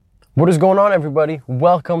What is going on, everybody?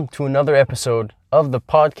 Welcome to another episode of the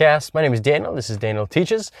podcast. My name is Daniel. This is Daniel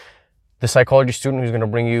Teaches, the psychology student who's going to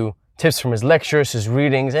bring you tips from his lectures, his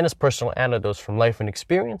readings, and his personal anecdotes from life and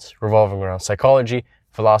experience revolving around psychology,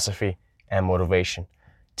 philosophy, and motivation.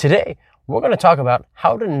 Today, we're going to talk about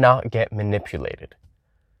how to not get manipulated.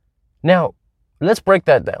 Now, let's break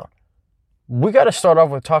that down. We got to start off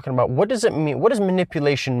with talking about what does it mean? What does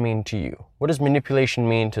manipulation mean to you? What does manipulation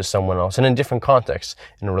mean to someone else? And in different contexts,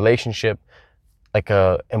 in a relationship, like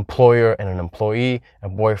a employer and an employee, a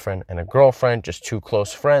boyfriend and a girlfriend, just two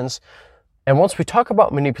close friends. And once we talk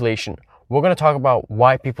about manipulation, we're going to talk about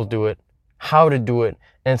why people do it, how to do it,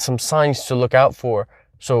 and some signs to look out for.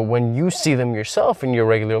 So when you see them yourself in your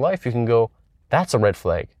regular life, you can go, that's a red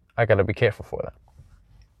flag. I got to be careful for that.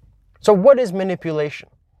 So what is manipulation?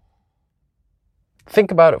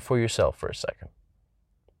 Think about it for yourself for a second.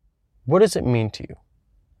 What does it mean to you?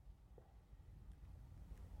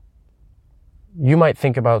 You might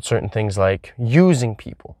think about certain things like using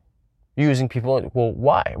people. Well,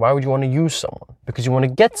 why? Why would you want to use someone? Because you want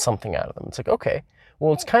to get something out of them. It's like, okay,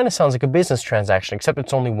 well, it kind of sounds like a business transaction, except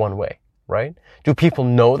it's only one way, right? Do people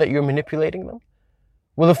know that you're manipulating them?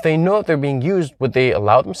 Well, if they know that they're being used, would they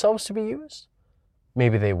allow themselves to be used?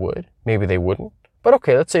 Maybe they would, maybe they wouldn't. But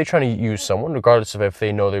okay, let's say you're trying to use someone, regardless of if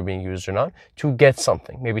they know they're being used or not, to get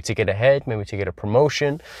something. Maybe to get ahead, maybe to get a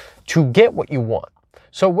promotion, to get what you want.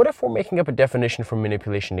 So what if we're making up a definition for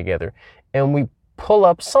manipulation together and we pull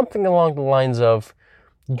up something along the lines of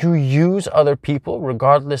you use other people,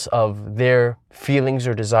 regardless of their feelings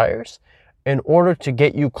or desires, in order to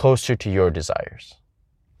get you closer to your desires?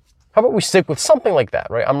 How about we stick with something like that,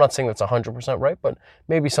 right? I'm not saying that's 100% right, but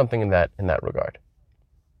maybe something in that regard.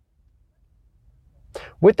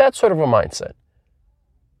 With that sort of a mindset,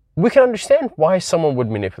 we can understand why someone would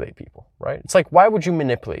manipulate people, right? It's like, why would you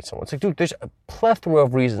manipulate someone? It's like, dude, there's a plethora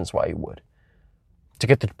of reasons why you would. To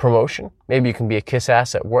get the promotion, maybe you can be a kiss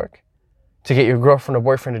ass at work. To get your girlfriend or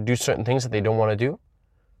boyfriend to do certain things that they don't want to do.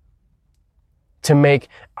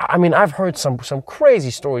 I've heard some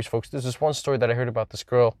crazy stories, folks. There's this one story that I heard about this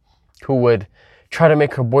girl who would try to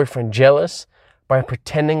make her boyfriend jealous by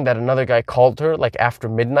pretending that another guy called her like after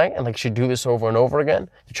midnight, and like she'd do this over and over again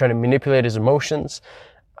to try to manipulate his emotions.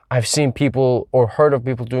 I've seen people or heard of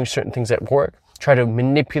people doing certain things at work, try to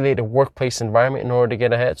manipulate a workplace environment in order to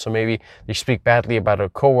get ahead. So maybe they speak badly about a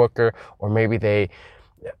coworker, or maybe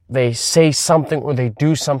they say something or they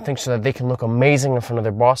do something so that they can look amazing in front of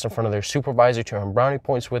their boss, in front of their supervisor, to earn brownie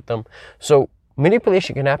points with them. So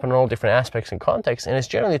manipulation can happen in all different aspects and contexts, and it's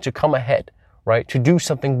generally to come ahead, right? To do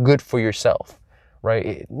something good for yourself.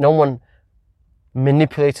 Right? No one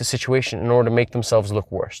manipulates a situation in order to make themselves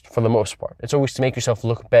look worse, for the most part. It's always to make yourself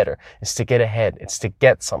look better. It's to get ahead. It's to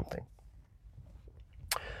get something.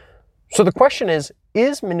 So the question is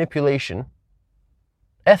manipulation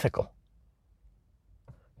ethical?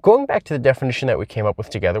 Going back to the definition that we came up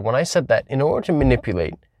with together, when I said that in order to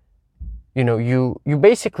manipulate, you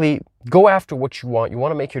basically go after what you want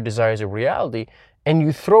to make your desires a reality, and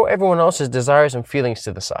you throw everyone else's desires and feelings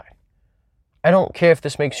to the side. I don't care if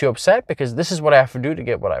this makes you upset, because this is what I have to do to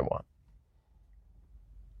get what I want.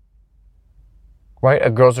 Right?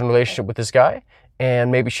 A girl's in a relationship with this guy,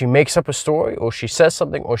 and maybe she makes up a story, or she says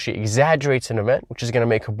something, or she exaggerates an event, which is going to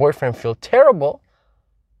make her boyfriend feel terrible.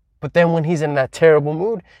 But then when he's in that terrible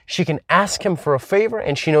mood, she can ask him for a favor,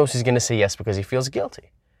 and she knows he's going to say yes because he feels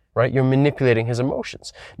guilty. Right? You're manipulating his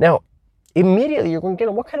emotions. Now, immediately you're going to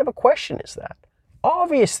get, what kind of a question is that?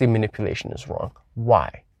 Obviously, manipulation is wrong.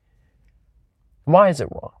 Why? Why is it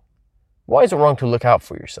wrong? Why is it wrong to look out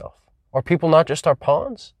for yourself? Are people not just our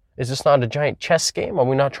pawns? Is this not a giant chess game? Are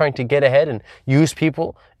we not trying to get ahead and use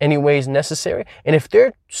people any ways necessary? And if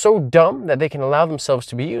they're so dumb that they can allow themselves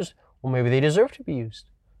to be used, well, maybe they deserve to be used.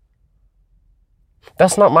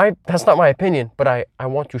 That's not my opinion, but I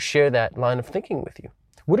want to share that line of thinking with you.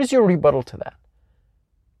 What is your rebuttal to that?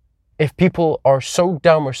 If people are so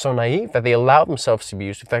dumb or so naive that they allow themselves to be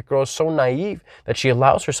used, if that girl is so naive that she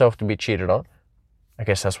allows herself to be cheated on, I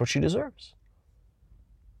guess that's what she deserves.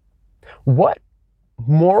 What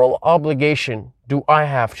moral obligation do I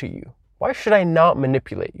have to you? Why should I not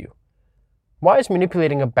manipulate you? Why is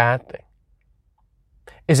manipulating a bad thing?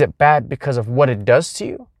 Is it bad because of what it does to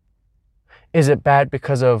you? Is it bad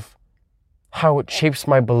because of how it shapes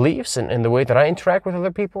my beliefs and the way that I interact with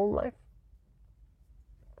other people in life?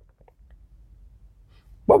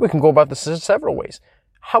 Well, we can go about this in several ways.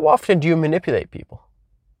 How often do you manipulate people?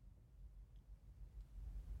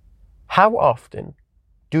 How often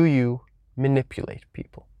do you manipulate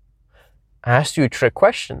people? I asked you a trick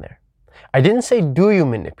question there. I didn't say, do you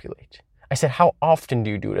manipulate? I said, how often do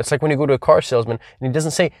you do it? It's like when you go to a car salesman and he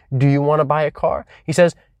doesn't say, do you want to buy a car? He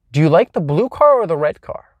says, do you like the blue car or the red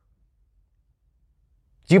car?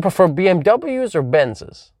 Do you prefer BMWs or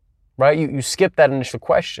Benzes? Right? You skip that initial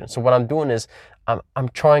question. So what I'm doing is I'm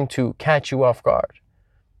trying to catch you off guard.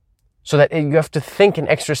 So that you have to think an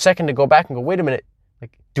extra second to go back and go, wait a minute,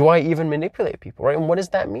 like, do I even manipulate people, right? And what does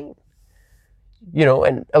that mean? You know,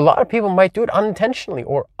 and a lot of people might do it unintentionally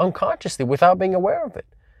or unconsciously without being aware of it.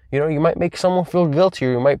 You know, you might make someone feel guilty,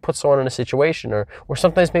 or you might put someone in a situation, or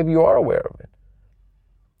sometimes maybe you are aware of it.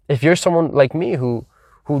 If you're someone like me who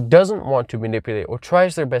doesn't want to manipulate or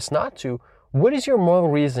tries their best not to, what is your moral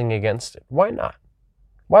reasoning against it? Why not?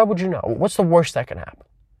 Why would you not? What's the worst that can happen?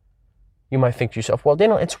 You might think to yourself, well,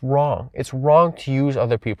 Daniel, it's wrong. It's wrong to use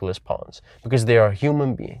other people as pawns because they are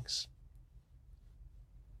human beings.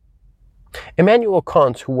 Immanuel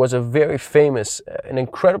Kant, who was a very famous, an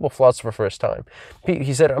incredible philosopher for his time,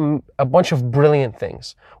 he said a bunch of brilliant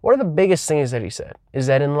things. One of the biggest things that he said is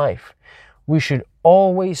that in life, we should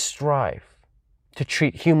always strive to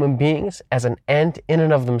treat human beings as an end in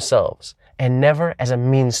and of themselves and never as a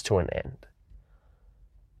means to an end.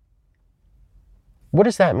 What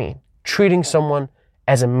does that mean? Treating someone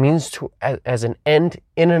as a means to, as an end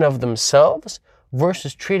in and of themselves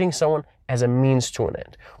versus treating someone as a means to an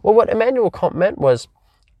end. Well, what Immanuel Kant meant was,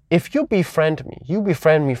 if you befriend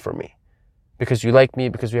me for me. Because you like me,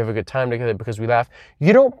 because we have a good time together, because we laugh.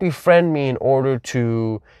 You don't befriend me in order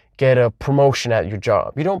to get a promotion at your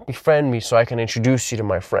job. You don't befriend me so I can introduce you to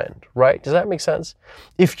my friend, right? Does that make sense?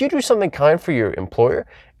 If you do something kind for your employer,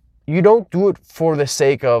 you don't do it for the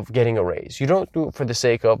sake of getting a raise. You don't do it for the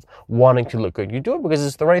sake of wanting to look good. You do it because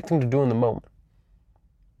it's the right thing to do in the moment.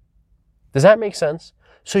 Does that make sense?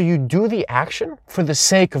 So you do the action for the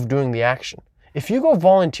sake of doing the action. If you go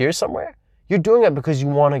volunteer somewhere, you're doing it because you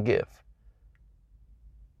want to give.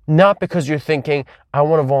 Not because you're thinking, I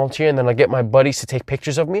want to volunteer and then I'll get my buddies to take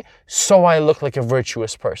pictures of me so I look like a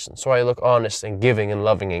virtuous person, so I look honest and giving and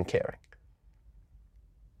loving and caring.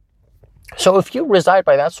 So if you reside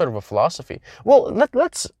by that sort of a philosophy, well,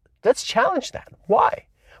 let's challenge that. Why?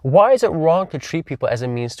 Why is it wrong to treat people as a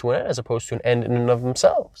means to an end as opposed to an end in and of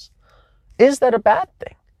themselves? Is that a bad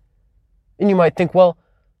thing? And you might think, well,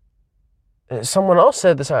 someone else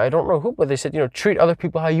said this, I don't know who, but they said, treat other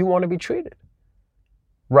people how you want to be treated.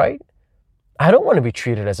 Right? I don't want to be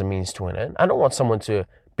treated as a means to an end. I don't want someone to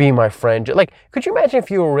be my friend. Like, could you imagine if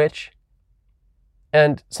you were rich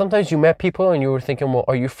and sometimes you met people and you were thinking, well,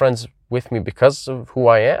 are you friends with me because of who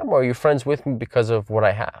I am, or are you friends with me because of what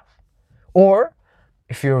I have? Or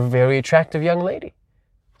if you're a very attractive young lady,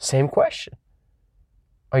 same question.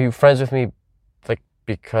 Are you friends with me like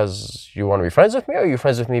because you want to be friends with me, or are you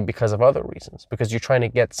friends with me because of other reasons? Because you're trying to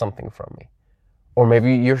get something from me. Or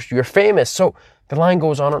maybe you're famous. So the line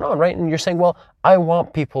goes on, right? And you're saying, well, I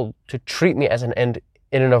want people to treat me as an end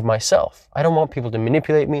in and of myself. I don't want people to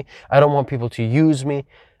manipulate me. I don't want people to use me.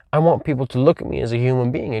 I want people to look at me as a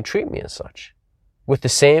human being and treat me as such, with the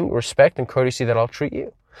same respect and courtesy that I'll treat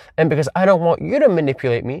you. And because I don't want you to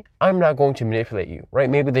manipulate me, I'm not going to manipulate you, right?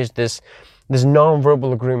 Maybe there's this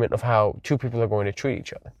non-verbal agreement of how two people are going to treat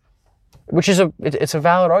each other, which is it's a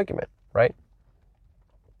valid argument, right?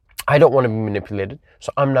 I don't want to be manipulated,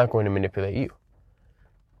 so I'm not going to manipulate you.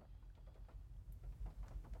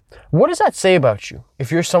 What does that say about you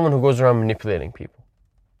if you're someone who goes around manipulating people?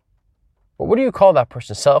 Well, what do you call that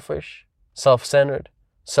person? Selfish, self-centered,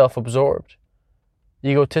 self-absorbed,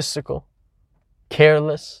 egotistical,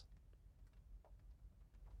 careless,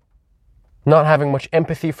 not having much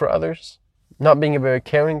empathy for others, not being a very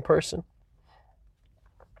caring person?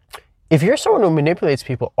 If you're someone who manipulates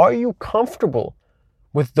people, are you comfortable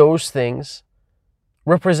with those things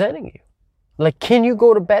representing you? Like, can you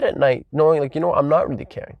go to bed at night knowing, like, I'm not really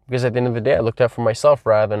caring, because at the end of the day, I looked out for myself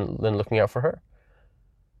rather than looking out for her?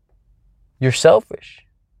 You're selfish,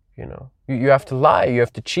 You have to lie, you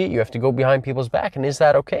have to cheat, you have to go behind people's back, and is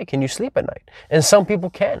that okay? Can you sleep at night? And some people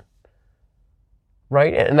can,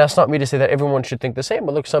 right? And that's not me to say that everyone should think the same,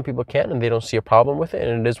 but look, some people can, and they don't see a problem with it,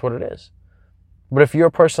 and it is what it is. But if you're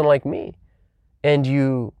a person like me, and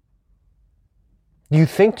you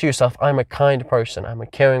think to yourself, I'm a kind person, I'm a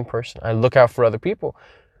caring person, I look out for other people,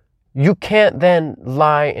 you can't then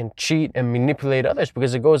lie and cheat and manipulate others,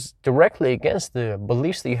 because it goes directly against the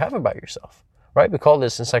beliefs that you have about yourself, right? We call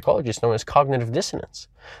this in psychology, it's known as cognitive dissonance.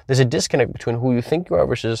 There's a disconnect between who you think you are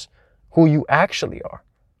versus who you actually are.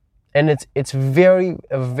 And it's a very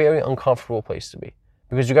uncomfortable place to be,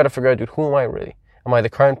 because you got to figure out, dude, who am I really? Am I the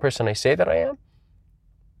kind person I say that I am?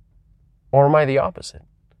 Or am I the opposite?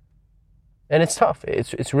 And it's tough.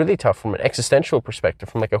 It's really tough from an existential perspective,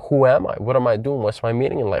 from like a who am I? What am I doing? What's my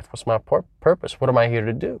meaning in life? What's my purpose? What am I here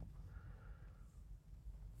to do?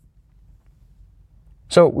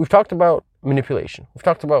 So we've talked about manipulation. We've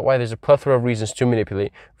talked about why there's a plethora of reasons to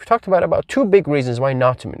manipulate. We've talked about two big reasons why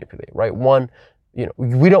not to manipulate, right? One,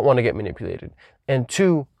 we don't want to get manipulated. And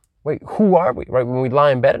two, wait, who are we, right? When we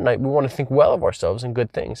lie in bed at night, we want to think well of ourselves and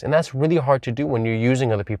good things. And that's really hard to do when you're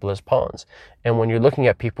using other people as pawns. And when you're looking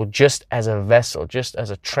at people just as a vessel, just as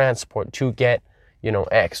a transport to get,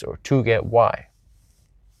 X or to get Y.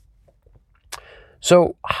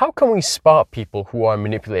 So how can we spot people who are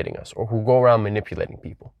manipulating us or who go around manipulating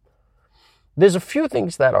people? There's a few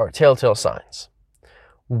things that are telltale signs.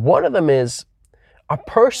 One of them is a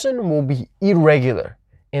person will be irregular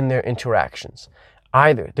in their interactions.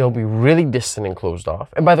 Either they'll be really distant and closed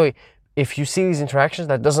off. And by the way, if you see these interactions,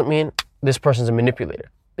 that doesn't mean this person's a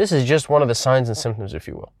manipulator. This is just one of the signs and symptoms, if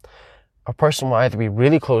you will. A person will either be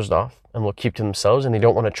really closed off and will keep to themselves and they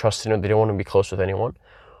don't want to trust anyone, they don't want to be close with anyone,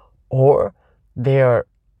 or they are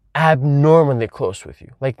abnormally close with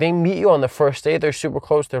you. Like they meet you on the first day, they're super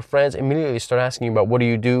close, they're friends, immediately start asking you about what do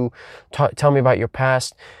you do, tell me about your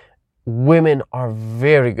past. Women are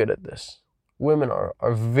very good at this. Women are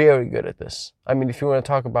very good at this. I mean, if you want to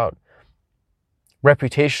talk about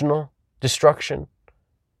reputational destruction,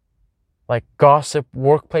 like gossip,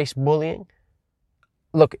 workplace bullying.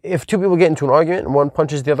 Look, if two people get into an argument and one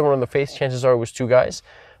punches the other one in the face, chances are it was two guys.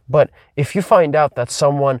 But if you find out that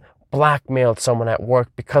someone blackmailed someone at work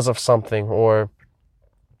because of something, or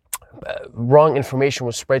wrong information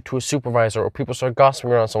was spread to a supervisor, or people start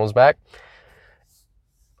gossiping around someone's back,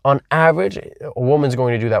 on average, a woman's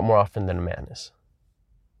going to do that more often than a man is.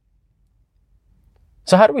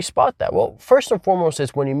 So how do we spot that? Well, first and foremost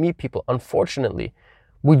is when you meet people, unfortunately,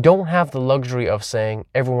 we don't have the luxury of saying,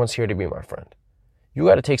 everyone's here to be my friend. You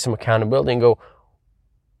got to take some accountability and go,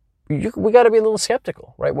 we got to be a little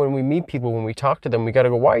skeptical, right? When we meet people, when we talk to them, we got to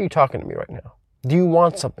go, why are you talking to me right now? Do you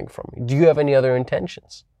want something from me? Do you have any other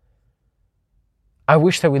intentions? I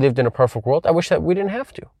wish that we lived in a perfect world. I wish that we didn't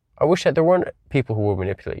have to. I wish that there weren't people who would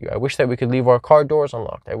manipulate you. I wish that we could leave our car doors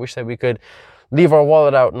unlocked. I wish that we could leave our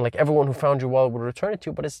wallet out and like everyone who found your wallet would return it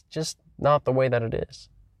to you, but it's just not the way that it is.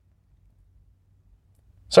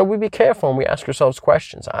 So we be careful and we ask ourselves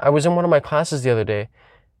questions. I was in one of my classes the other day,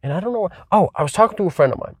 and I don't know, I was talking to a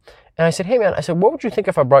friend of mine, and I said, hey man, what would you think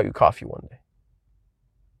if I brought you coffee one day?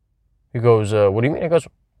 He goes, what do you mean? He goes,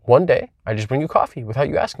 one day, I just bring you coffee without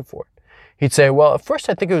you asking for it. He'd say, well, at first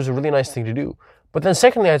I think it was a really nice thing to do, but then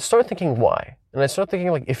secondly, I'd start thinking why? And I'd start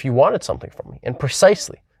thinking like, if you wanted something from me, and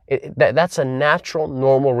precisely, that's a natural,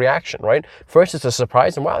 normal reaction, right? First, it's a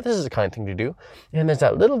surprise, and wow, this is a kind thing to do. And there's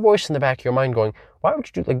that little voice in the back of your mind going, why would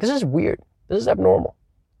you do, this is weird. This is abnormal,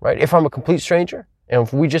 right? If I'm a complete stranger, and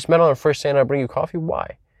if we just met on our first day and I bring you coffee,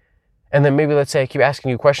 why? And then maybe let's say I keep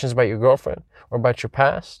asking you questions about your girlfriend, or about your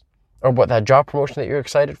past, or about that job promotion that you're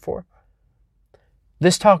excited for.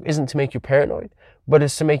 This talk isn't to make you paranoid, but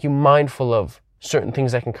it's to make you mindful of certain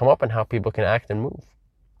things that can come up and how people can act and move.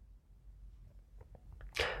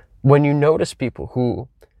 When you notice people who,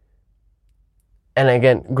 and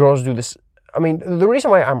again, girls do this. I mean, the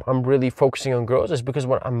reason why I'm really focusing on girls is because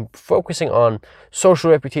when I'm focusing on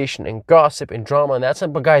social reputation and gossip and drama and that's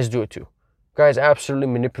it, but guys do it too. Guys absolutely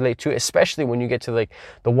manipulate too, especially when you get to like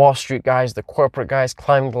the Wall Street guys, the corporate guys,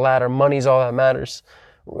 climbing the ladder, money's all that matters.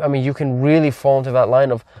 I mean, you can really fall into that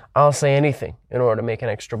line of, I'll say anything in order to make an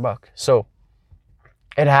extra buck. So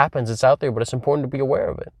it happens, it's out there, but it's important to be aware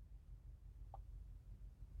of it.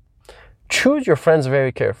 Choose your friends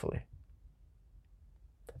very carefully.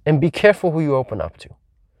 And be careful who you open up to.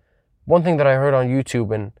 One thing that I heard on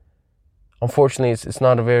YouTube, and unfortunately it's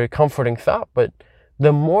not a very comforting thought, but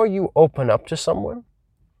the more you open up to someone,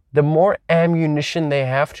 the more ammunition they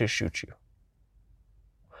have to shoot you.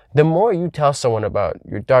 The more you tell someone about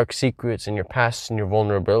your dark secrets and your past and your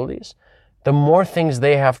vulnerabilities, the more things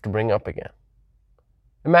they have to bring up again.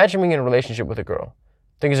 Imagine being in a relationship with a girl.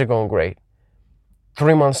 Things are going great.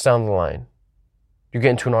 3 months down the line, you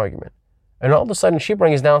get into an argument. And all of a sudden, she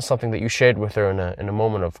brings down something that you shared with her in a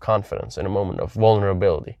moment of confidence, in a moment of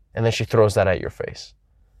vulnerability. And then she throws that at your face.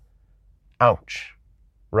 Ouch,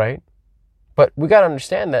 right? But we got to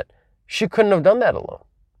understand that she couldn't have done that alone,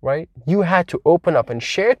 right? You had to open up and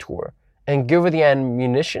share to her and give her the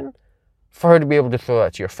ammunition for her to be able to throw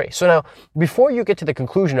that to your face. So now, before you get to the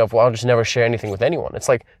conclusion of, well, I'll just never share anything with anyone, it's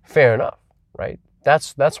like, fair enough, right?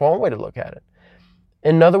 That's one way to look at it.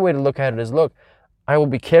 Another way to look at it is, look, I will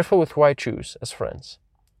be careful with who I choose as friends.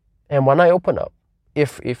 And when I open up,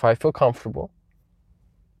 if I feel comfortable,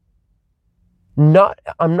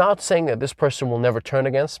 I'm not saying that this person will never turn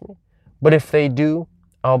against me, But if they do,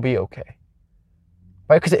 I'll be okay.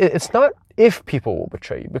 Right? Because it's not if people will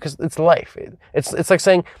betray you, because it's life. It's like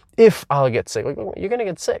saying, if I'll get sick. Like, you're going to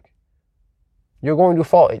get sick. You're going to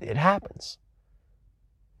fall. It happens.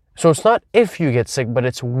 So it's not if you get sick, but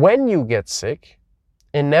it's when you get sick,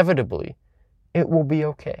 inevitably, it will be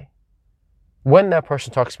okay. When that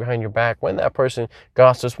person talks behind your back, when that person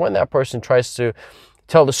gossips, when that person tries to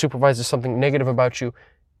tell the supervisor something negative about you,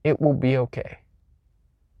 it will be okay.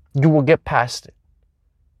 You will get past it.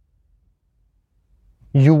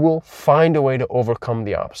 You will find a way to overcome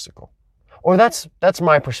the obstacle. Or that's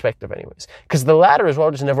my perspective anyways. Because the latter as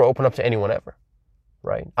well just never open up to anyone ever.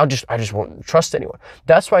 Right? I just won't trust anyone.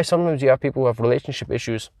 That's why sometimes you have people who have relationship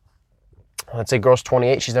issues. Let's say girl's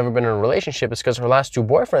 28, she's never been in a relationship. It's because her last 2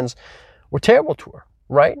 boyfriends were terrible to her,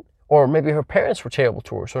 right? Or maybe her parents were terrible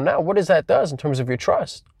to her. So now what does that do in terms of your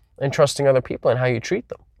trust and trusting other people and how you treat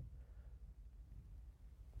them?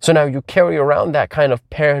 So now you carry around that kind of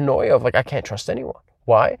paranoia of like, I can't trust anyone.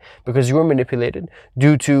 Why? Because you were manipulated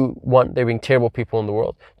due to, 1, there being terrible people in the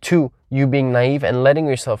world. 2, you being naive and letting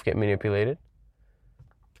yourself get manipulated.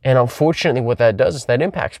 And unfortunately, what that does is that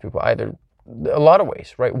impacts people either a lot of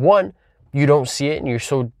ways, right? 1, you don't see it and you're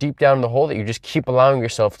so deep down in the hole that you just keep allowing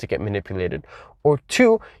yourself to get manipulated. Or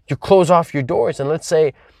 2, you close off your doors, and let's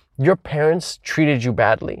say your parents treated you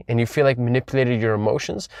badly and you feel like manipulated your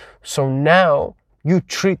emotions. So now you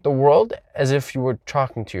treat the world as if you were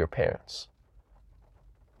talking to your parents.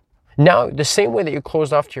 Now, the same way that you're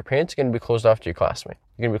closed off to your parents, you're going to be closed off to your classmate.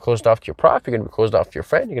 You're going to be closed off to your prof. You're going to be closed off to your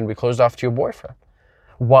friend. You're going to be closed off to your boyfriend.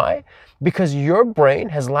 Why? Because your brain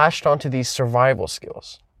has latched onto these survival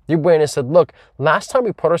skills. Your brain has said, look, last time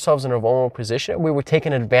we put ourselves in a vulnerable position, we were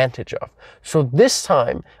taken advantage of. So this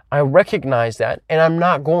time, I recognize that, and I'm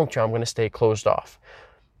not going to. I'm going to stay closed off.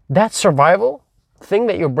 That survival thing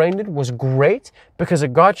that your brain did was great because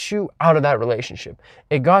it got you out of that relationship.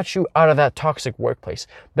 It got you out of that toxic workplace.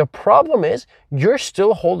 The problem is, you're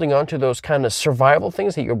still holding on to those kind of survival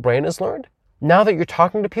things that your brain has learned now that you're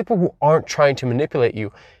talking to people who aren't trying to manipulate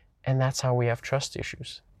you. And that's how we have trust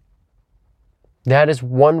issues. That is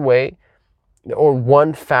one way, or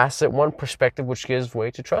one facet, one perspective which gives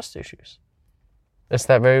way to trust issues. It's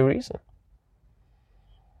that very reason.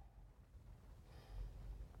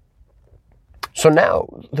 So now,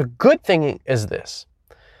 the good thing is this.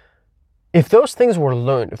 If those things were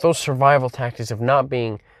learned, if those survival tactics of not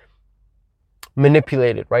being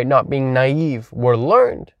manipulated, right, not being naive were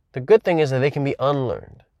learned, the good thing is that they can be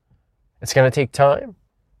unlearned. It's going to take time.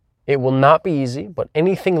 It will not be easy, but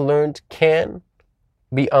anything learned can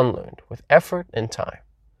be unlearned with effort and time.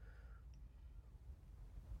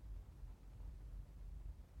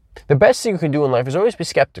 The best thing you can do in life is always be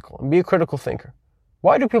skeptical and be a critical thinker.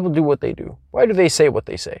 Why do people do what they do? Why do they say what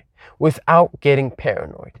they say? Without getting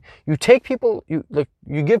paranoid. You take people, you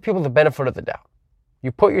give people the benefit of the doubt.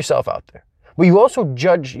 You put yourself out there. But you also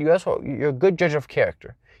judge, you're a good judge of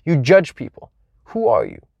character. You judge people. Who are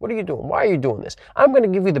you? What are you doing? Why are you doing this? I'm going to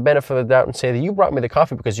give you the benefit of the doubt and say that you brought me the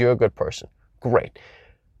coffee because you're a good person. Great.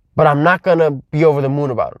 But I'm not going to be over the moon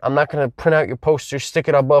about it. I'm not going to print out your poster, stick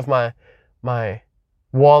it above my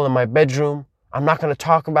wall in my bedroom. I'm not going to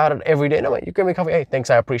talk about it every day. No, you give me coffee. Hey, thanks,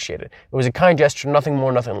 I appreciate it. It was a kind gesture, nothing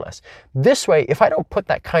more, nothing less. This way, if I don't put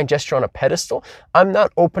that kind gesture on a pedestal, I'm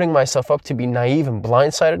not opening myself up to be naive and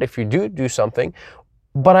blindsided if you do something.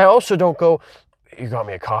 But I also don't go, you got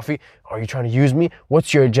me a coffee? Are you trying to use me?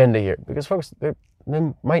 What's your agenda here? Because folks, there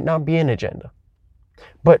might not be an agenda.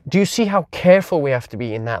 But do you see how careful we have to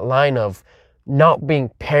be in that line of not being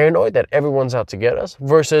paranoid that everyone's out to get us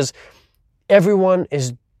versus everyone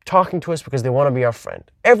is talking to us because they want to be our friend.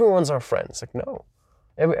 Everyone's our friend. It's like, no,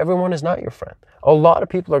 everyone is not your friend. A lot of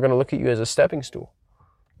people are going to look at you as a stepping stool.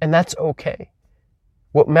 And that's okay.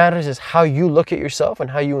 What matters is how you look at yourself and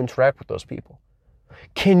how you interact with those people.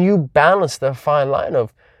 Can you balance the fine line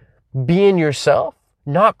of being yourself,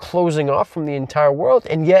 not closing off from the entire world,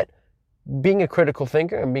 and yet being a critical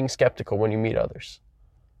thinker and being skeptical when you meet others?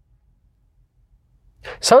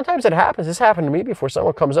 Sometimes it happens. This happened to me before.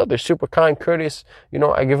 Someone comes up, they're super kind, courteous,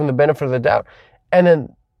 I give them the benefit of the doubt. And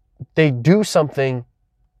then they do something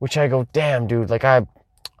which I go, damn, dude, like I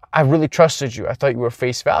really trusted you. I thought you were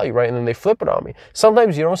face value, right? And then they flip it on me.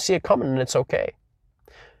 Sometimes you don't see it coming and it's okay.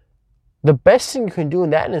 The best thing you can do in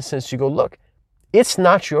that instance, you go, look, it's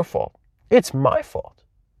not your fault. It's my fault.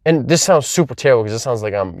 And this sounds super terrible because it sounds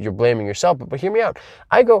like you're blaming yourself, but hear me out.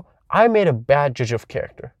 I go, I made a bad judge of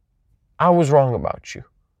character. I was wrong about you.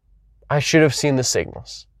 I should have seen the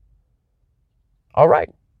signals. All right,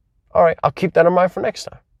 I'll keep that in mind for next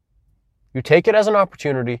time. You take it as an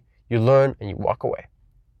opportunity, you learn, and you walk away.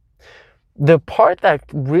 The part that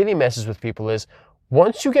really messes with people is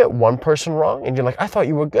once you get one person wrong and you're like, I thought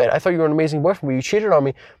you were good. I thought you were an amazing boyfriend, but you cheated on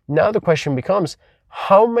me. Now the question becomes,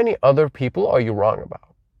 how many other people are you wrong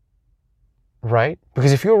about? Right?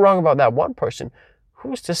 Because if you're wrong about that one person,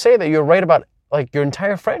 who's to say that you're right about like your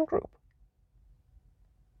entire friend group?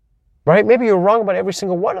 Right? Maybe you're wrong about every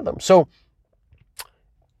single one of them. So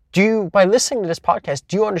by listening to this podcast,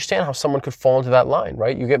 do you understand how someone could fall into that line,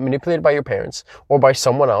 right? You get manipulated by your parents or by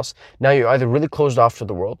someone else. Now you're either really closed off to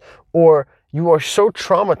the world, or you are so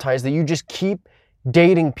traumatized that you just keep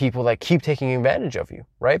dating people that keep taking advantage of you,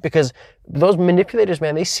 right? Because those manipulators,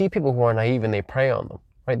 man, they see people who are naive and they prey on them,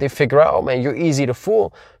 right? They figure out, oh man, you're easy to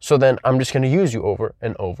fool. So then I'm just going to use you over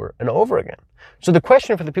and over and over again. So the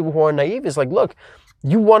question for the people who are naive is like, look,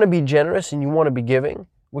 you want to be generous and you want to be giving,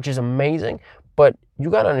 which is amazing, but you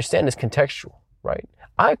got to understand it's contextual, right?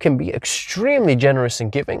 I can be extremely generous in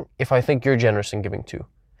giving if I think you're generous in giving too.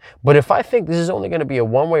 But if I think this is only going to be a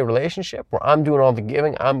one-way relationship where I'm doing all the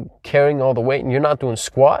giving, I'm carrying all the weight, and you're not doing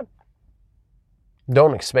squat,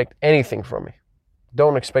 don't expect anything from me.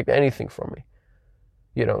 Don't expect anything from me.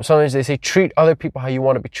 You know, sometimes they say treat other people how you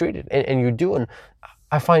want to be treated, and you do. And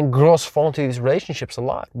I find girls fall into these relationships a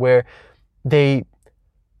lot where they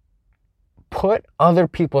put other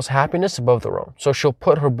people's happiness above their own. So she'll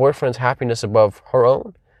put her boyfriend's happiness above her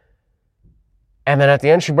own, and then at the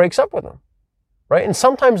end she breaks up with him, right? And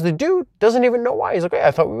sometimes the dude doesn't even know why. He's like, hey,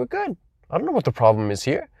 I thought we were good. I don't know what the problem is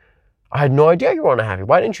here. I had no idea you were unhappy.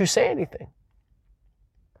 Why didn't you say anything?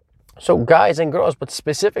 So guys and girls, but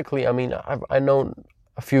specifically, I mean, I know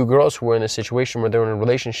a few girls who were in a situation where they were in a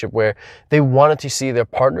relationship where they wanted to see their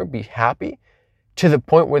partner be happy to the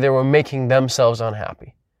point where they were making themselves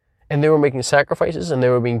unhappy. And they were making sacrifices and they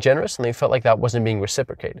were being generous, and they felt like that wasn't being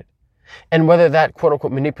reciprocated. And whether that quote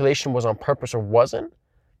unquote manipulation was on purpose or wasn't,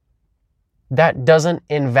 that doesn't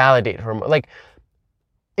invalidate her. Like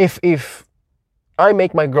if I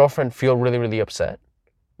make my girlfriend feel really, really upset,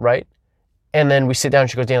 right? And then we sit down and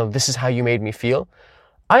she goes, Daniel, this is how you made me feel.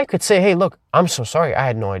 I could say, hey, look, I'm so sorry. I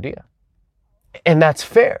had no idea. And that's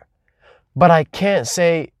fair. But I can't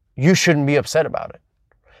say you shouldn't be upset about it.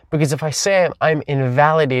 Because if I say I'm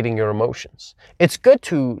invalidating your emotions, it's good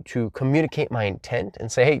to communicate my intent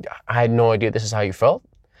and say, hey, I had no idea this is how you felt.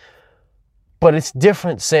 But it's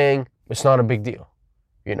different saying it's not a big deal,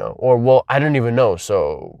 you know, or, well, I didn't even know,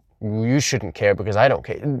 so you shouldn't care because I don't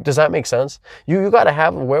care. Does that make sense? You got to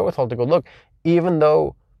have the wherewithal to go, look, even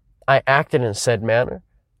though I acted in said manner,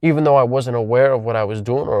 even though I wasn't aware of what I was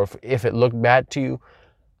doing, or if it looked bad to you,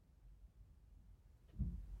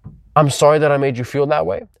 I'm sorry that I made you feel that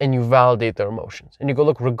way, and you validate their emotions. And you go,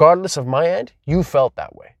 look, regardless of my end, you felt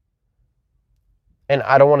that way. And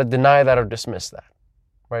I don't want to deny that or dismiss that,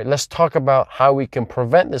 right? Let's talk about how we can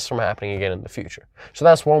prevent this from happening again in the future. So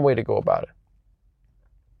that's one way to go about it.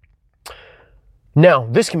 Now,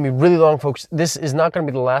 this can be really long, folks. This is not going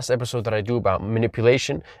to be the last episode that I do about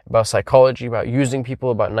manipulation, about psychology, about using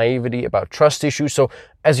people, about naivety, about trust issues. So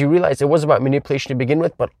as you realize, it was about manipulation to begin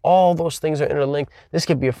with, but all those things are interlinked. This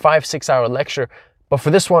could be a 5-6 hour lecture. But for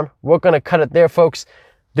this one, we're going to cut it there, folks.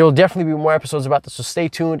 There will definitely be more episodes about this, so stay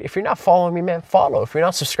tuned. If you're not following me, man, follow. If you're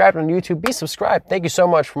not subscribed on YouTube, be subscribed. Thank you so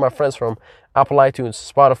much for my friends from Apple iTunes,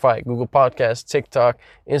 Spotify, Google Podcasts, TikTok,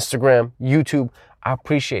 Instagram, YouTube. I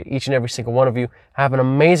appreciate each and every single one of you. Have an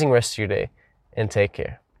amazing rest of your day and take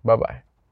care. Bye-bye.